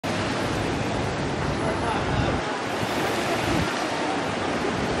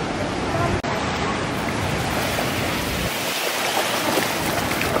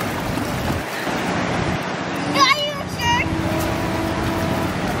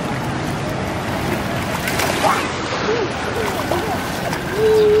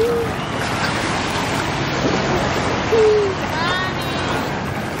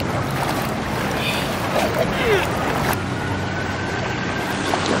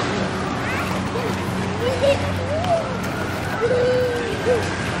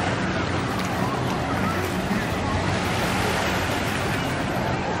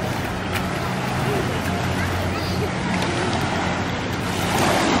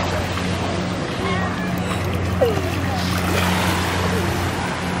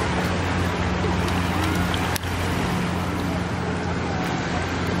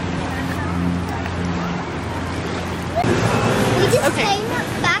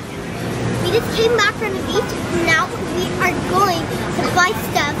we just came back from the beach. Now we are going to buy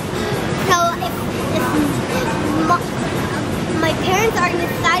stuff. So if my parents are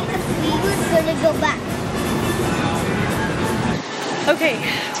decide if we were going to go back. Okay,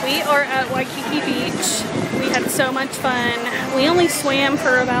 we are at Waikiki Beach. We had so much fun. We only swam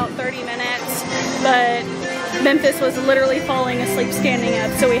for about 30 minutes, but Memphis was literally falling asleep standing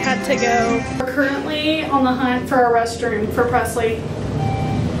up, so we had to go. We're currently on the hunt for a restroom for Presley.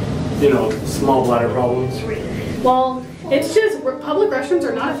 You know, small bladder problems. Well, it's just, public restrooms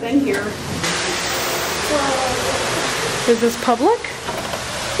are not a thing here. Is this public?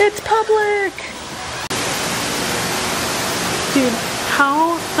 It's public! Dude,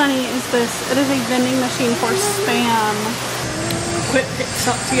 how funny is this? It is a vending machine for Spam. Quick pit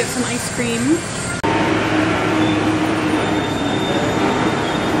stop to get some ice cream.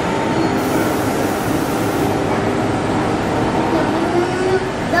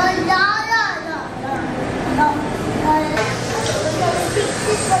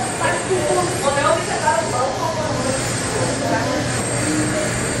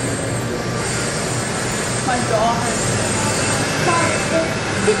 My God.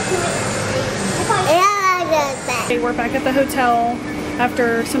 Okay, we're back at the hotel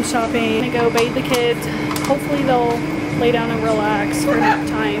after some shopping. I'm gonna go bathe the kids. Hopefully they'll lay down and relax for nap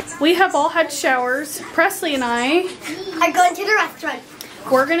time. We have all had showers. Presley and I are going to the restaurant.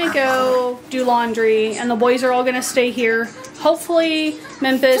 We're gonna go do laundry and the boys are all gonna stay here. Hopefully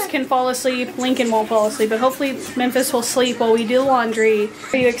Memphis can fall asleep. Lincoln won't fall asleep, but hopefully Memphis will sleep while we do laundry.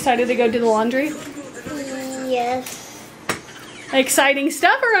 Are you excited to go do the laundry? Yes. Exciting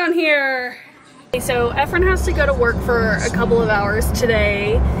stuff around here. Okay, so Efren has to go to work for a couple of hours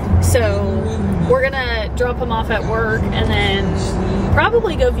today, so we're gonna drop him off at work and then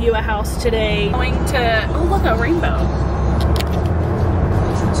probably go view a house today. Going to, oh look, a rainbow.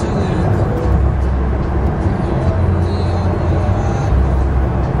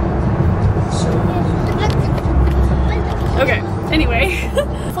 Okay, anyway,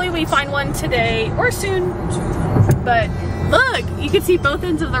 hopefully we find one today or soon, but look, you can see both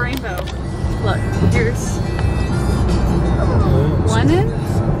ends of the rainbow. Look, here's one end,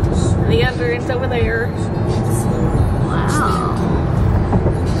 and the other end's over there. Wow.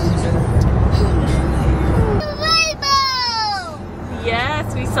 Rainbow!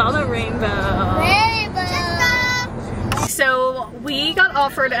 Yes, we saw the rainbow. Rainbow! So we got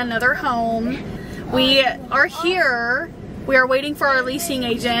offered another home. We are here. We are waiting for our leasing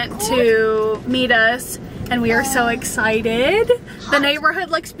agent to meet us. And we are so excited. The neighborhood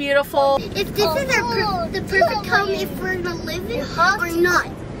looks beautiful. If this is the perfect home if we're gonna live in or not.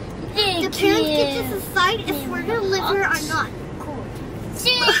 The parents get to decide if we're gonna live here or not.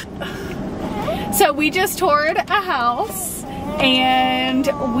 So we just toured a house and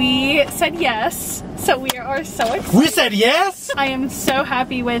we said yes. So we are so excited. We said yes? I am so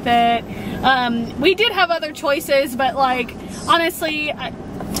happy with it. We did have other choices, but like, honestly,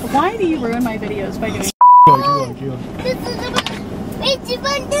 why do you ruin my videos by doing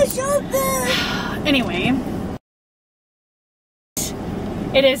Anyway,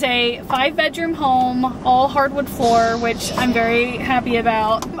 it is a 5-bedroom home, all hardwood floor, which I'm very happy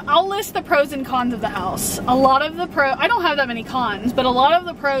about. I'll list the pros and cons of the house. A lot of the I don't have that many cons, but a lot of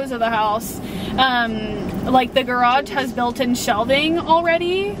the pros of the house, like the garage has built-in shelving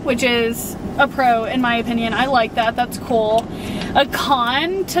already, which is a pro in my opinion. I like that, that's cool. A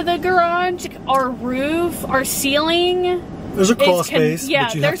con to the garage, our roof, our ceiling. There's a crawl space, yeah,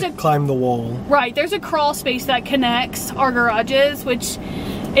 but you have to climb the wall. Right, there's a crawl space that connects our garages, which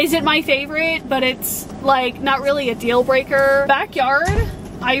isn't my favorite, but it's like not really a deal breaker. Backyard,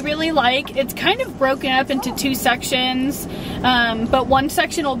 I really like. It's kind of broken up into 2 sections, but one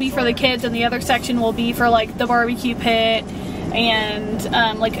section will be for the kids and the other section will be for like the barbecue pit and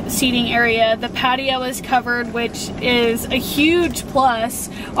like seating area. The patio is covered, which is a huge plus.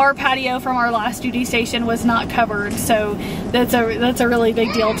 Our patio from our last duty station was not covered, so that's a really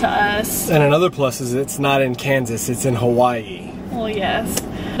big deal to us. And another plus is it's not in Kansas, it's in Hawaii. Well, yes.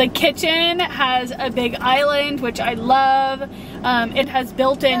 The kitchen has a big island, which I love. It has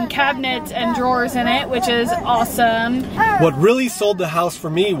built-in cabinets and drawers in it, which is awesome. What really sold the house for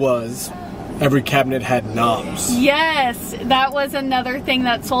me was every cabinet had knobs. Yes, that was another thing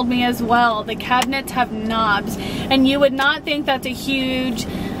that sold me as well. The cabinets have knobs, and you would not think that's a huge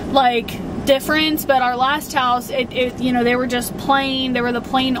like difference, but our last house, you know, they were just plain. They were the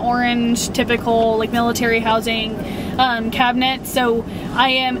plain orange, typical like military housing cabinet. So I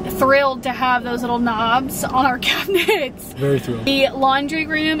am thrilled to have those little knobs on our cabinets. Very thrilled. The laundry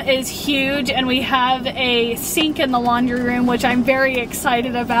room is huge, and we have a sink in the laundry room, which I'm very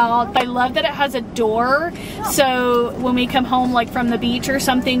excited about. I love that it has a door, so when we come home like from the beach or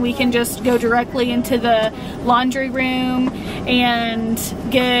something, we can just go directly into the laundry room and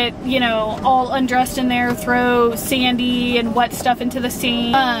get, you know, all undressed in there, throw sandy and wet stuff into the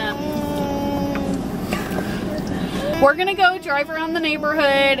sink. We're gonna go drive around the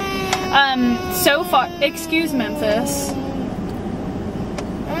neighborhood. So far, excuse Memphis.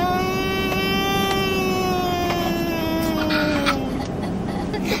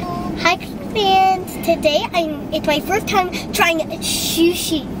 Hi friends, today it's my first time trying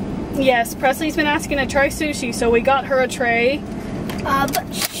sushi. Yes, Presley's been asking to try sushi, so we got her a tray.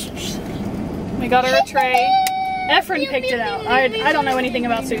 We got her a tray. Efren picked it out. I don't know anything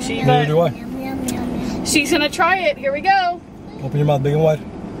about sushi, but Neither do I. she's gonna try it. Here we go. Open your mouth big and wide.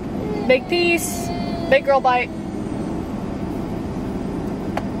 Big piece, big girl bite.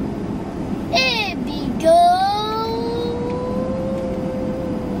 Here we go.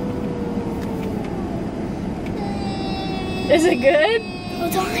 Is it good?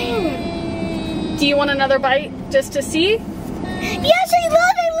 Hold on. Do you want another bite just to see? Yes, I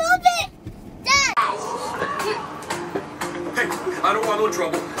love it. Dad. Hey, I don't want no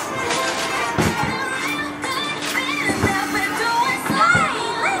trouble.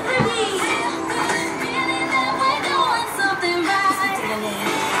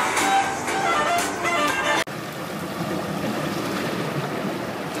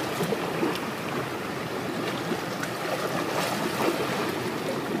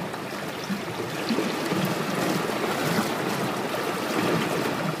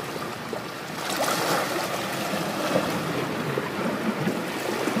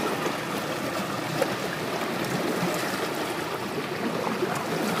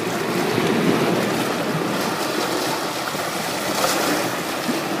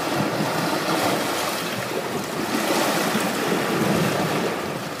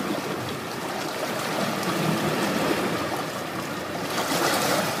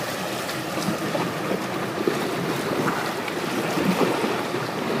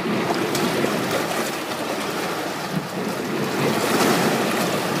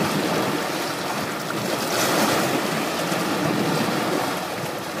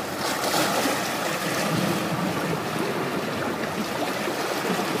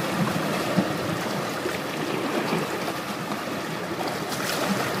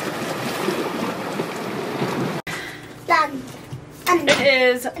 It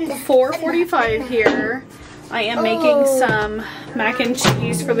is 4:45 here. I am making some mac and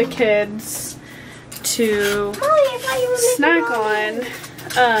cheese for the kids to snack on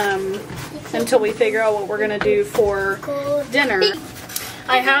until we figure out what we're gonna do for dinner.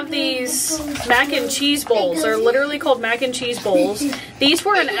 I have these mac and cheese bowls. They're literally called mac and cheese bowls. These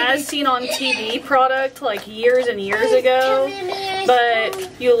were an As Seen on TV product like years and years ago, but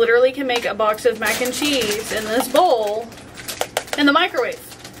you literally can make a box of mac and cheese in this bowl in the microwave.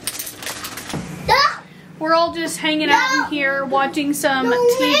 We're all just hanging out in here watching some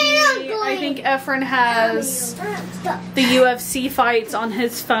TV. I think Efren has the UFC fights on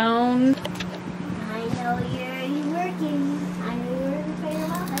his phone. I know you're working. I know you're in front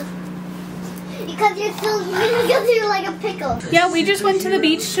of us. Because you're like a pickle. Yeah, we just went to the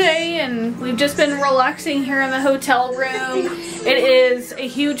beach today and we've just been relaxing here in the hotel room. It is a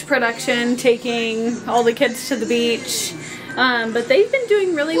huge production taking all the kids to the beach. But they've been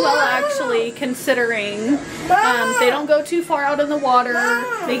doing really well actually, considering they don't go too far out in the water.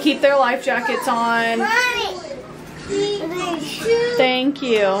 They keep their life jackets on. Thank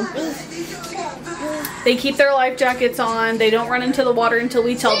you. They keep their life jackets on. They don't run into the water until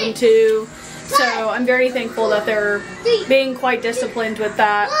we tell them to. So I'm very thankful that they're being quite disciplined with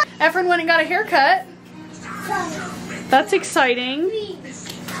that. Efren went and got a haircut. That's exciting.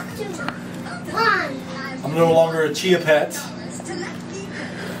 I'm no longer a chia pet.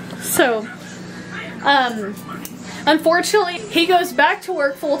 So, unfortunately, he goes back to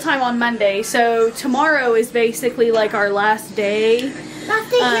work full-time on Monday, so tomorrow is basically like our last day.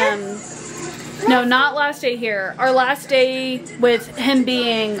 No, not last day here. Our last day with him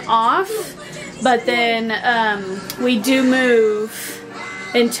being off, but then we do move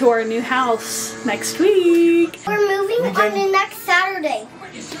into our new house next week. We're moving on the next Saturday.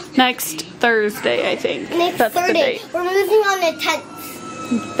 Next Thursday, I think. Next Thursday. We're moving on the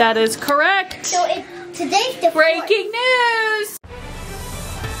 10th. That is correct. So today's the 4th. Breaking news!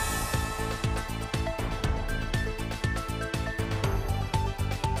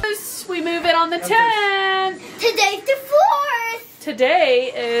 We move it on the 10th. Today's the 4th.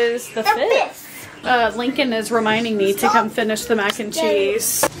 Today is the 5th. Lincoln is reminding me to come finish the mac and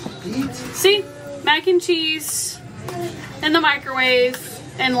cheese. See? Mac and cheese in the microwave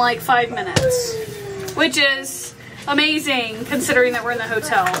in like 5 minutes. Which is amazing considering that we're in the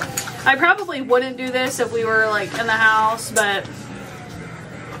hotel. I probably wouldn't do this if we were like in the house, but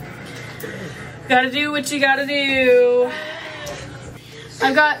gotta do what you gotta do.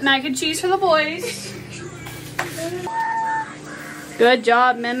 I've got mac and cheese for the boys. Good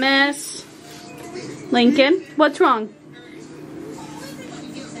job, Miss. Lincoln, what's wrong?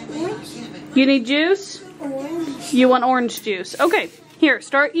 You need juice? Orange. You want orange juice. Okay, here,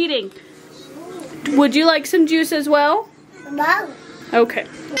 start eating. Would you like some juice as well? Wow. Okay.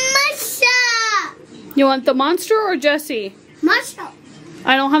 Masha. You want the Monster or Jessie? Marshall.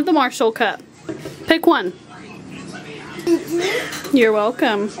 I don't have the Marshall cup. Pick one. You're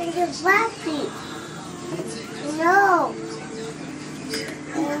welcome. No.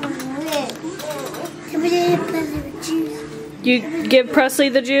 You give Presley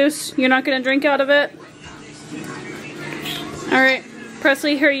the juice? You're not going to drink out of it? Alright.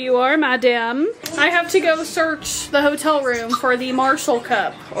 Presley, here you are, madam. I have to go search the hotel room for the Marshall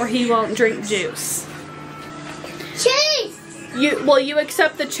cup or he won't drink juice. Chase! Will you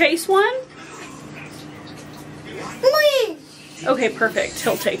accept the Chase one? Please. Okay, perfect.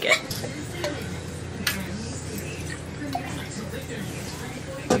 He'll take it.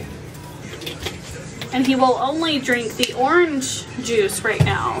 And he will only drink the orange juice right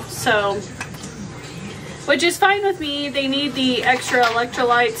now, so, which is fine with me. They need the extra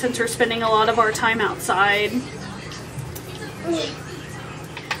electrolytes since we're spending a lot of our time outside.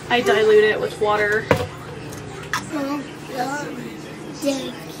 I dilute it with water.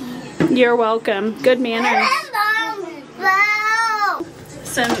 You're welcome. Good manners.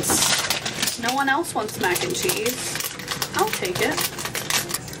 Since no one else wants mac and cheese, I'll take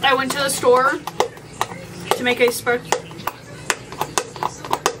it. I went to the store to make a spread.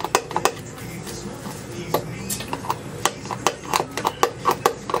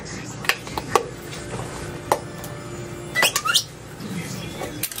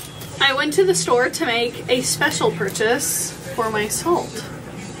 I went to the store to make a special purchase for my salt.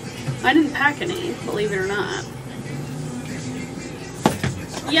 I didn't pack any, believe it or not.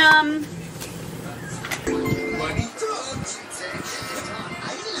 Yum.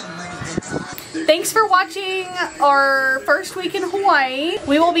 Thanks for watching our first week in Hawaii.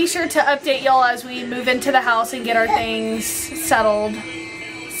 We will be sure to update y'all as we move into the house and get our things settled.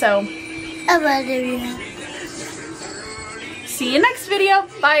 So, I love you. see you next video.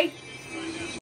 Bye.